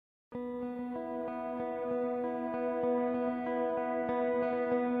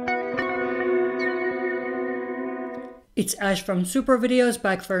It's Ash from Super Videos,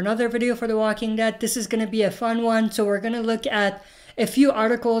 back for another video for The Walking Dead. This is going to be a fun one, so we're going to look at a few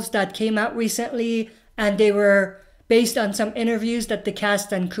articles that came out recently, and they were based on some interviews that the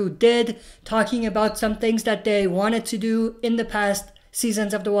cast and crew did, talking about some things that they wanted to do in the past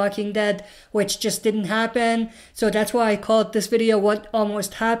seasons of The Walking Dead, which just didn't happen. So that's why I called this video What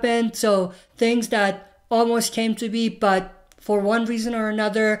Almost Happened. So things that almost came to be, but for one reason or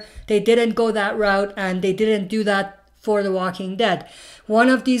another, they didn't go that route and they didn't do that for The Walking Dead. One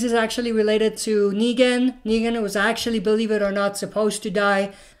of these is actually related to Negan. Negan was actually, believe it or not, supposed to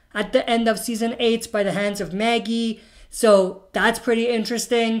die at the end of season 8 by the hands of Maggie. So that's pretty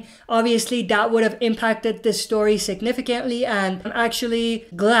interesting. Obviously, that would have impacted this story significantly, and I'm actually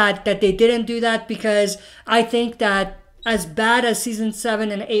glad that they didn't do that, because I think that as bad as season 7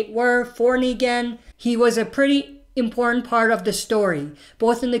 and 8 were for Negan, he was a pretty important part of the story,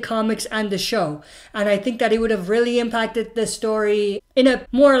 both in the comics and the show. And I think that it would have really impacted the story in a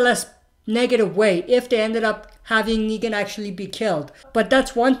more or less negative way if they ended up having Negan actually be killed. But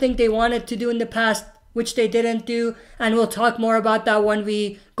that's one thing they wanted to do in the past, which they didn't do, and we'll talk more about that when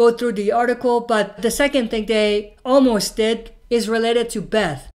we go through the article. But the second thing they almost did is related to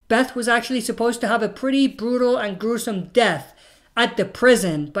Beth. Beth was actually supposed to have a pretty brutal and gruesome death at the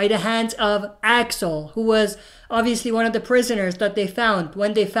prison by the hands of Axel, who was obviously one of the prisoners that they found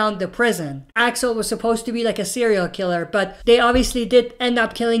when they found the prison. Axel was supposed to be like a serial killer, but they obviously did end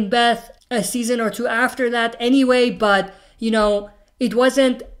up killing Beth a season or two after that anyway, but you know, it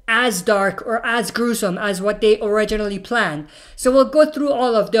wasn't as dark or as gruesome as what they originally planned. So we'll go through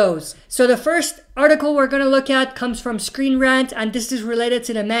all of those. So the first article we're going to look at comes from Screen Rant, and this is related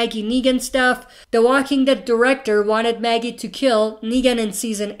to the Maggie Negan stuff. The Walking Dead director wanted Maggie to kill Negan in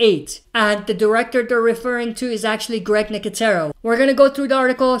season 8, and the director they're referring to is actually Greg Nicotero. We're going to go through the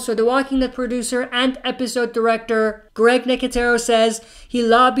article. So the Walking Dead producer and episode director Greg Nicotero says he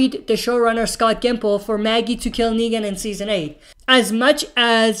lobbied the showrunner Scott Gimple for Maggie to kill Negan in season 8. As much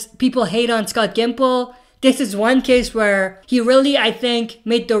as people hate on Scott Gimple, this is one case where he really, I think,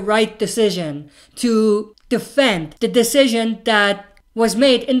 made the right decision to defend the decision that was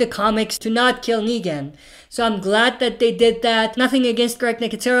made in the comics to not kill Negan. So I'm glad that they did that. Nothing against Greg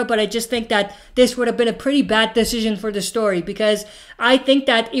Nicotero, but I just think that this would have been a pretty bad decision for the story, because I think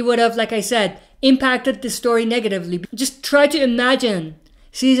that it would have, like I said, impacted the story negatively. Just try to imagine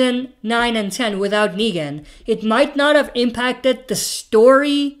season 9 and 10 without Negan. It might not have impacted the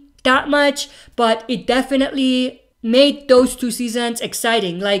story that much, but it definitely made those two seasons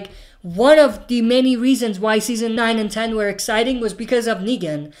exciting. Like, one of the many reasons why season 9 and 10 were exciting was because of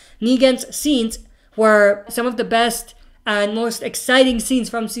Negan. Negan's scenes were some of the best and most exciting scenes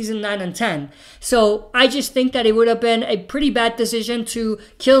from season 9 and 10. So I just think that it would have been a pretty bad decision to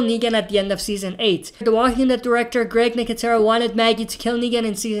kill Negan at the end of season 8. The Walking Dead director Greg Nicotero wanted Maggie to kill Negan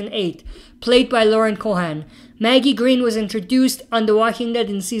in season 8, played by Lauren Cohan. Maggie Green was introduced on The Walking Dead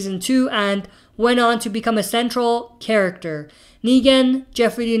in season 2 and went on to become a central character. Negan,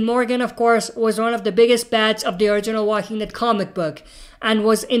 Jeffrey Dean Morgan, of course, was one of the biggest bads of the original Walking Dead comic book, and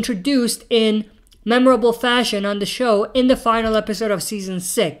was introduced in memorable fashion on the show in the final episode of season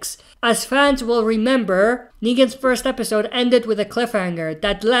 6. As fans will remember, Negan's first episode ended with a cliffhanger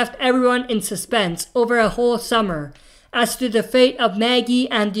that left everyone in suspense over a whole summer as to the fate of Maggie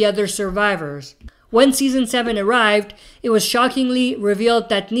and the other survivors. When season 7 arrived, it was shockingly revealed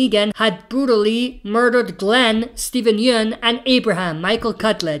that Negan had brutally murdered Glenn, Stephen Yeun, and Abraham, Michael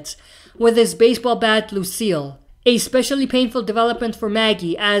Cutlets, with his baseball bat Lucille. A especially painful development for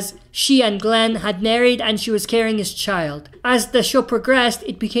Maggie, as she and Glenn had married and she was carrying his child. As the show progressed,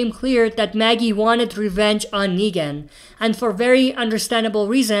 it became clear that Maggie wanted revenge on Negan, and for very understandable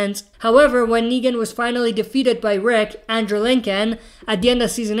reasons. However, when Negan was finally defeated by Rick, Andrew Lincoln, at the end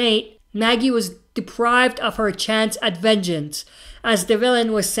of season 8, Maggie was deprived of her chance at vengeance, as the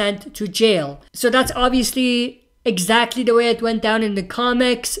villain was sent to jail. So that's obviously exactly the way it went down in the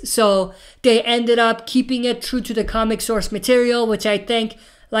comics, so they ended up keeping it true to the comic source material, which I think,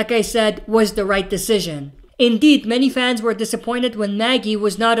 like I said, was the right decision. Indeed, many fans were disappointed when Maggie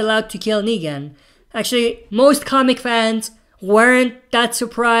was not allowed to kill Negan. Actually, most comic fans weren't that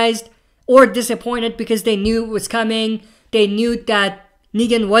surprised or disappointed, because they knew it was coming. They knew that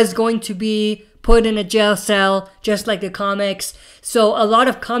Negan was going to be put in a jail cell, just like the comics. So a lot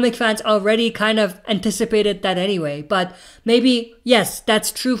of comic fans already kind of anticipated that anyway. But maybe, yes,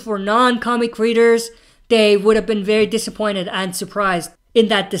 that's true for non-comic readers. They would have been very disappointed and surprised in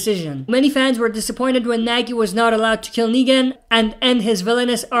that decision. Many fans were disappointed when Maggie was not allowed to kill Negan and end his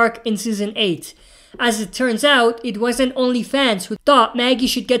villainous arc in season 8. As it turns out, it wasn't only fans who thought Maggie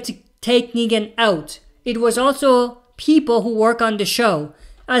should get to take Negan out. It was also people who work on the show.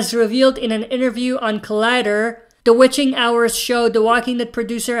 As revealed in an interview on Collider, the Witching Hours show, The Walking Dead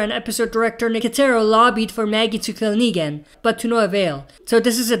producer and episode director Nicotero lobbied for Maggie to kill Negan, but to no avail. So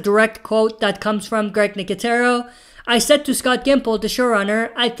this is a direct quote that comes from Greg Nicotero. I said to Scott Gimple, the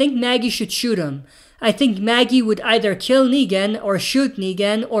showrunner, I think Maggie should shoot him. I think Maggie would either kill Negan or shoot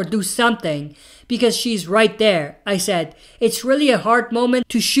Negan or do something, because she's right there. I said, it's really a hard moment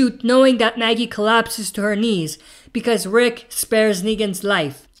to shoot knowing that Maggie collapses to her knees because Rick spares Negan's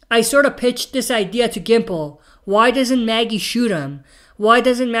life. I sort of pitched this idea to Gimple. Why doesn't Maggie shoot him? Why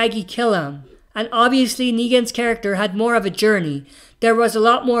doesn't Maggie kill him? And obviously Negan's character had more of a journey. There was a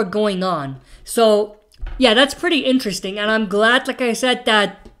lot more going on. So yeah, that's pretty interesting. And I'm glad, like I said,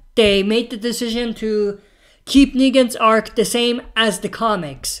 that they made the decision to keep Negan's arc the same as the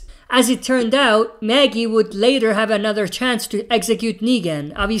comics. As it turned out, Maggie would later have another chance to execute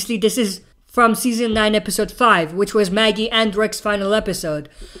Negan. Obviously, this is from Season 9, Episode 5, which was Maggie and Rick's final episode,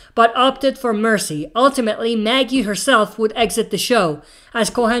 but opted for mercy. Ultimately, Maggie herself would exit the show, as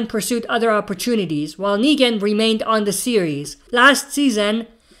Cohen pursued other opportunities, while Negan remained on the series. Last season,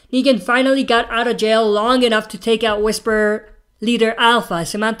 Negan finally got out of jail long enough to take out Whisper leader Alpha,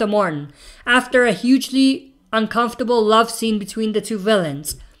 Samantha Morton, after a hugely uncomfortable love scene between the two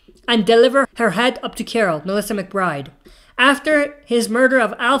villains, and deliver her head up to Carol, Melissa McBride. After his murder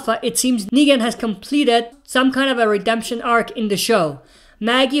of Alpha, it seems Negan has completed some kind of a redemption arc in the show.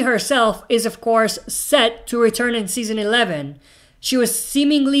 Maggie herself is, of course, set to return in Season 11. She was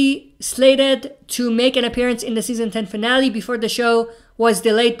seemingly slated to make an appearance in the Season 10 finale before the show was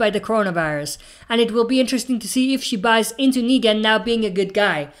delayed by the coronavirus. And it will be interesting to see if she buys into Negan now being a good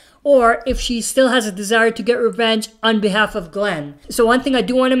guy, or if she still has a desire to get revenge on behalf of Glenn. So one thing I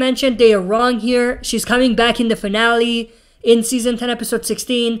do want to mention, they are wrong here. She's coming back in the finale in Season 10, Episode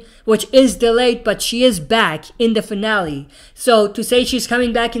 16, which is delayed, but she is back in the finale. So to say she's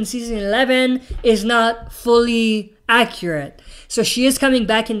coming back in Season 11 is not fully accurate. So she is coming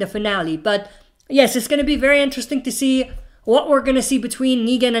back in the finale. But yes, it's going to be very interesting to see what we're going to see between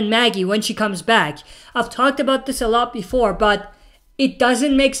Negan and Maggie when she comes back. I've talked about this a lot before, but it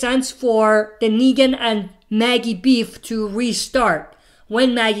doesn't make sense for the Negan and Maggie beef to restart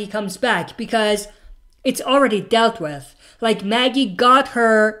when Maggie comes back, because it's already dealt with. Like, Maggie got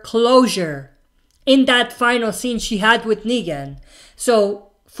her closure in that final scene she had with Negan.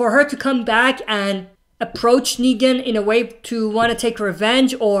 So for her to come back and approach Negan in a way to want to take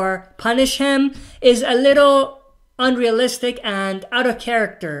revenge or punish him is a little unrealistic and out of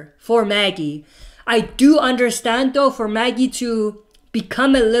character for Maggie. I do understand, though, for Maggie to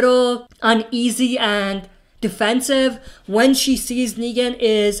become a little uneasy and defensive when she sees Negan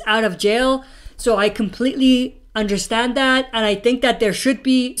is out of jail. So I completely understand that, and I think that there should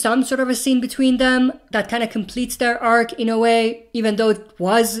be some sort of a scene between them that kind of completes their arc in a way, even though it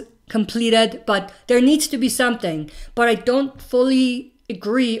was completed, but there needs to be something. But I don't fully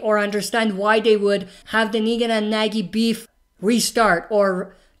agree or understand why they would have the Negan and Maggie beef restart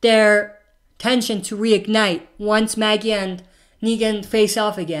or their tension to reignite once Maggie and Negan face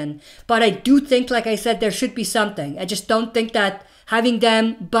off again. But I do think, like I said, there should be something. I just don't think that having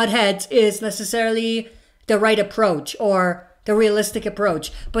them butt heads is necessarily the right approach or the realistic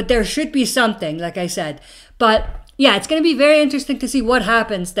approach. But there should be something, like I said. But yeah, it's going to be very interesting to see what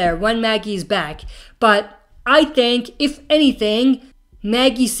happens there when Maggie's back. But I think, if anything,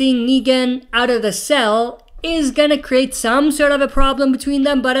 Maggie seeing Negan out of the cell is going to create some sort of a problem between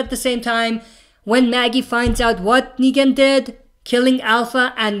them. But at the same time, when Maggie finds out what Negan did, killing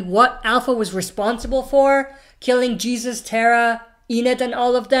Alpha, and what Alpha was responsible for, killing Jesus, Tara, Enid, and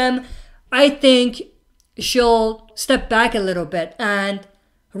all of them, I think she'll step back a little bit and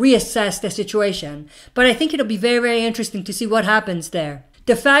reassess the situation. But I think it'll be very, very interesting to see what happens there.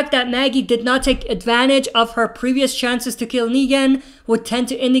 The fact that Maggie did not take advantage of her previous chances to kill Negan would tend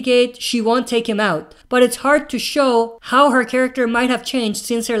to indicate she won't take him out. But it's hard to show how her character might have changed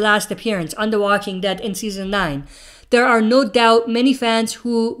since her last appearance on The Walking Dead in Season 9. There are no doubt many fans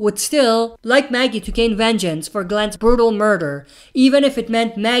who would still like Maggie to gain vengeance for Glenn's brutal murder, even if it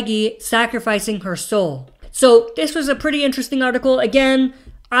meant Maggie sacrificing her soul. So this was a pretty interesting article. Again,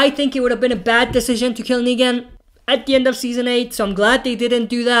 I think it would have been a bad decision to kill Negan at the end of Season 8, so I'm glad they didn't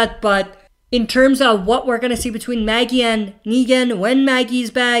do that. But in terms of what we're going to see between Maggie and Negan when Maggie's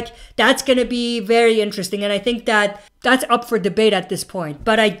back, that's going to be very interesting. And I think that that's up for debate at this point.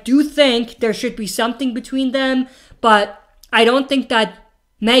 But I do think there should be something between them. But I don't think that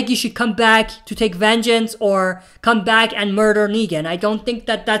Maggie should come back to take vengeance or come back and murder Negan. I don't think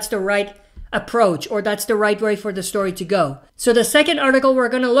that that's the right approach, or that's the right way for the story to go. So the second article we're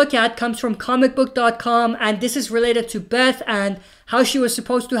going to look at comes from comicbook.com, and this is related to Beth and how she was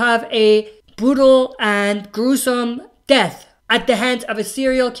supposed to have a brutal and gruesome death at the hands of a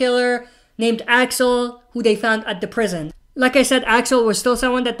serial killer named Axel, who they found at the prison. Like I said, Axel was still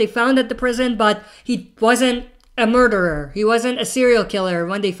someone that they found at the prison, but he wasn't a murderer. He wasn't a serial killer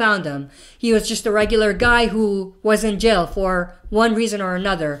when they found him. He was just a regular guy who was in jail for one reason or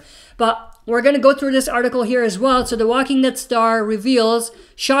another. But we're going to go through this article here as well. So the Walking Dead star reveals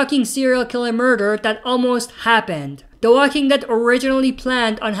shocking serial killer murder that almost happened. The Walking Dead originally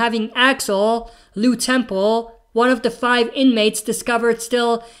planned on having Axel, Lou Temple, one of the 5 inmates discovered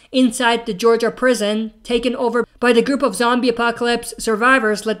still inside the Georgia prison, taken over by the group of zombie apocalypse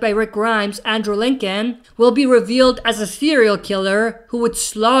survivors led by Rick Grimes, Andrew Lincoln, will be revealed as a serial killer who would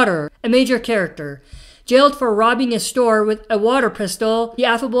slaughter a major character. Jailed for robbing a store with a water pistol, the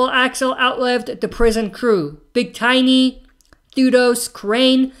affable Axel outlived the prison crew. Big Tiny, Theodos,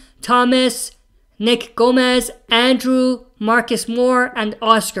 Crane, Thomas, Nick Gomez, Andrew, Marcus Moore, and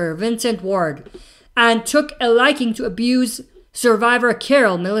Oscar, Vincent Ward, and took a liking to abuse survivor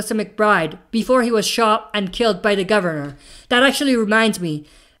Carol, Melissa McBride, before he was shot and killed by the governor. That actually reminds me,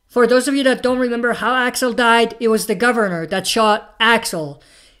 for those of you that don't remember how Axel died, it was the governor that shot Axel.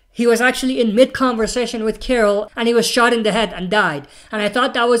 He was actually in mid-conversation with Carol, and he was shot in the head and died. And I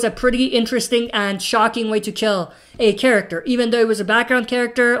thought that was a pretty interesting and shocking way to kill a character. Even though he was a background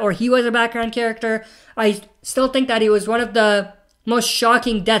character, or he was a background character, I still think that he was one of the most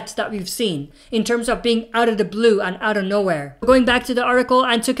shocking deaths that we've seen in terms of being out of the blue and out of nowhere. Going back to the article,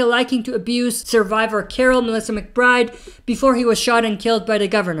 and took a liking to abuse survivor Carol, Melissa McBride, before he was shot and killed by the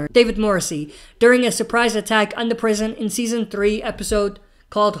governor, David Morrissey, during a surprise attack on the prison in season 3 episode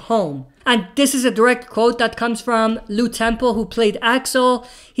called Home. And this is a direct quote that comes from Lou Temple, who played Axel.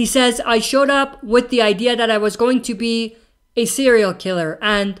 He says, "I showed up with the idea that I was going to be a serial killer,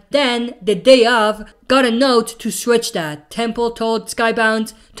 and then the day of got a note to switch that," Temple told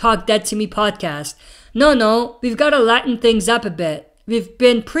Skybound's Talk Dead to Me podcast. No, we've got to lighten things up a bit. We've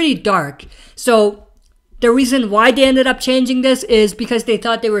been pretty dark. So the reason why they ended up changing this is because they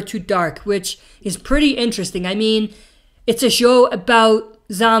thought they were too dark, which is pretty interesting. I mean, it's a show about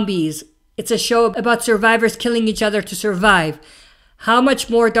zombies. It's a show about survivors killing each other to survive. How much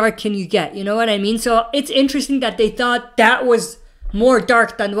more dark can you get? You know what I mean? So it's interesting that they thought that was more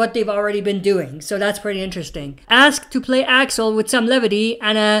dark than what they've already been doing. So that's pretty interesting. Asked to play Axel with some levity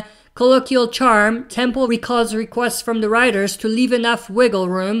and a colloquial charm, Temple recalls requests from the writers to leave enough wiggle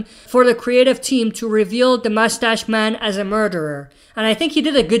room for the creative team to reveal the mustache man as a murderer. And I think he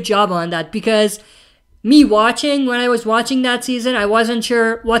did a good job on that, because when I was watching that season, I wasn't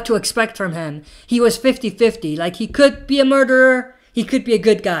sure what to expect from him. He was 50-50. Like, he could be a murderer, he could be a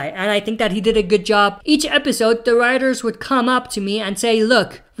good guy. And I think that he did a good job. Each episode, the writers would come up to me and say,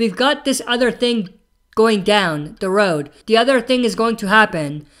 "Look, we've got this other thing going down the road. The other thing is going to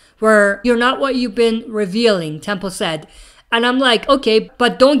happen where you're not what you've been revealing," Temple said. And I'm like, okay,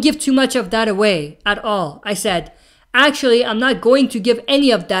 but don't give too much of that away at all. I said, actually, I'm not going to give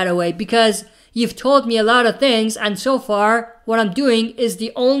any of that away, because you've told me a lot of things, and so far, what I'm doing is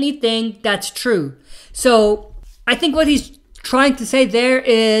the only thing that's true. So I think what he's trying to say there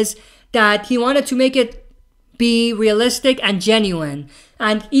is that he wanted to make it be realistic and genuine.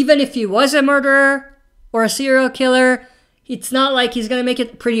 And even if he was a murderer or a serial killer, it's not like he's going to make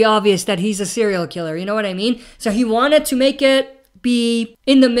it pretty obvious that he's a serial killer. You know what I mean? So he wanted to make it be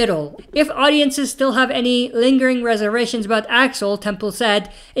in the middle. If audiences still have any lingering reservations about Axel, Temple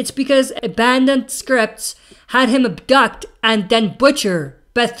said, it's because abandoned scripts had him abduct and then butcher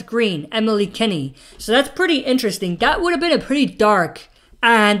Beth Green, Emily Kinney. So that's pretty interesting. That would have been a pretty dark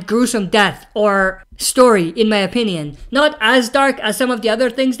and gruesome death or story, in my opinion. Not as dark as some of the other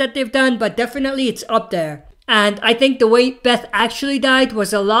things that they've done, but definitely it's up there. And I think the way Beth actually died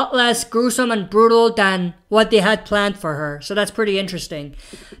was a lot less gruesome and brutal than what they had planned for her. So that's pretty interesting.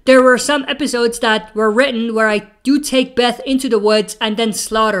 There were some episodes that were written where I do take Beth into the woods and then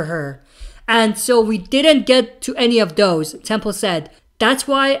slaughter her. And so we didn't get to any of those, Temple said. That's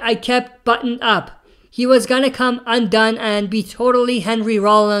why I kept Button up. He was gonna come undone and be totally Henry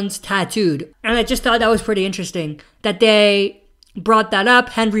Rollins tattooed. And I just thought that was pretty interesting that they brought that up.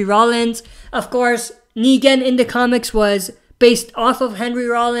 Henry Rollins, of course, Negan in the comics was based off of Henry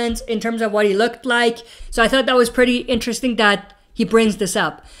Rollins in terms of what he looked like. So I thought that was pretty interesting that he brings this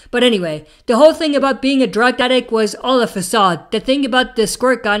up. But anyway, the whole thing about being a drug addict was all a facade. The thing about the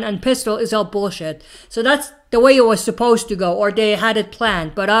squirt gun and pistol is all bullshit. So that's the way it was supposed to go, or they had it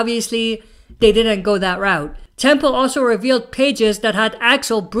planned. But obviously, they didn't go that route. Temple also revealed pages that had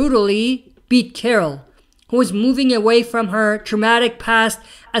Axel brutally beat Carol, who was moving away from her traumatic past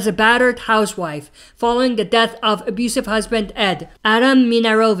as a battered housewife following the death of abusive husband Ed, Adam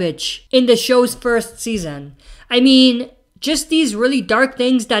Minarovich, in the show's first season. I mean, just these really dark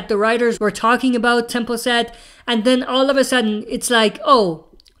things that the writers were talking about, Temple said, and then all of a sudden it's like, oh,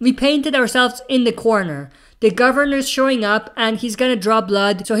 we painted ourselves in the corner. The governor's showing up and he's gonna draw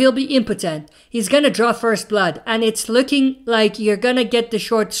blood, so he'll be impotent. He's gonna draw first blood, and it's looking like you're gonna get the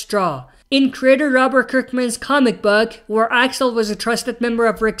short straw. In creator Robert Kirkman's comic book, where Axel was a trusted member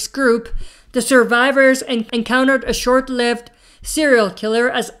of Rick's group, the survivors encountered a short-lived serial killer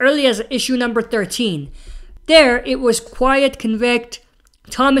as early as issue number 13. There, it was quiet convict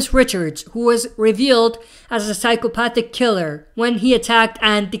Thomas Richards, who was revealed as a psychopathic killer when he attacked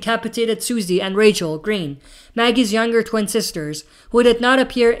and decapitated Susie and Rachel Green, Maggie's younger twin sisters, who did not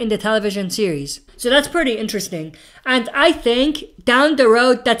appear in the television series. So that's pretty interesting. And I think down the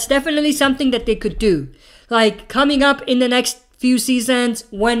road, that's definitely something that they could do. Like coming up in the next few seasons,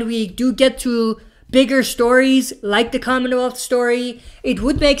 when we do get to bigger stories like the Commonwealth story, it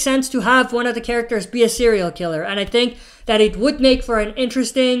would make sense to have one of the characters be a serial killer. And I think that it would make for an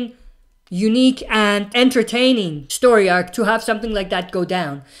interesting, unique, and entertaining story arc to have something like that go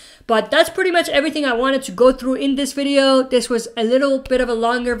down. But that's pretty much everything I wanted to go through in this video. This was a little bit of a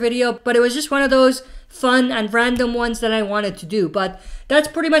longer video, but it was just one of those fun and random ones that I wanted to do. But that's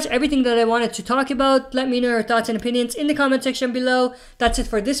pretty much everything that I wanted to talk about. Let me know your thoughts and opinions in the comment section below. That's it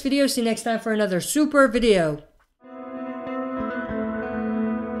for this video. See you next time for another super video.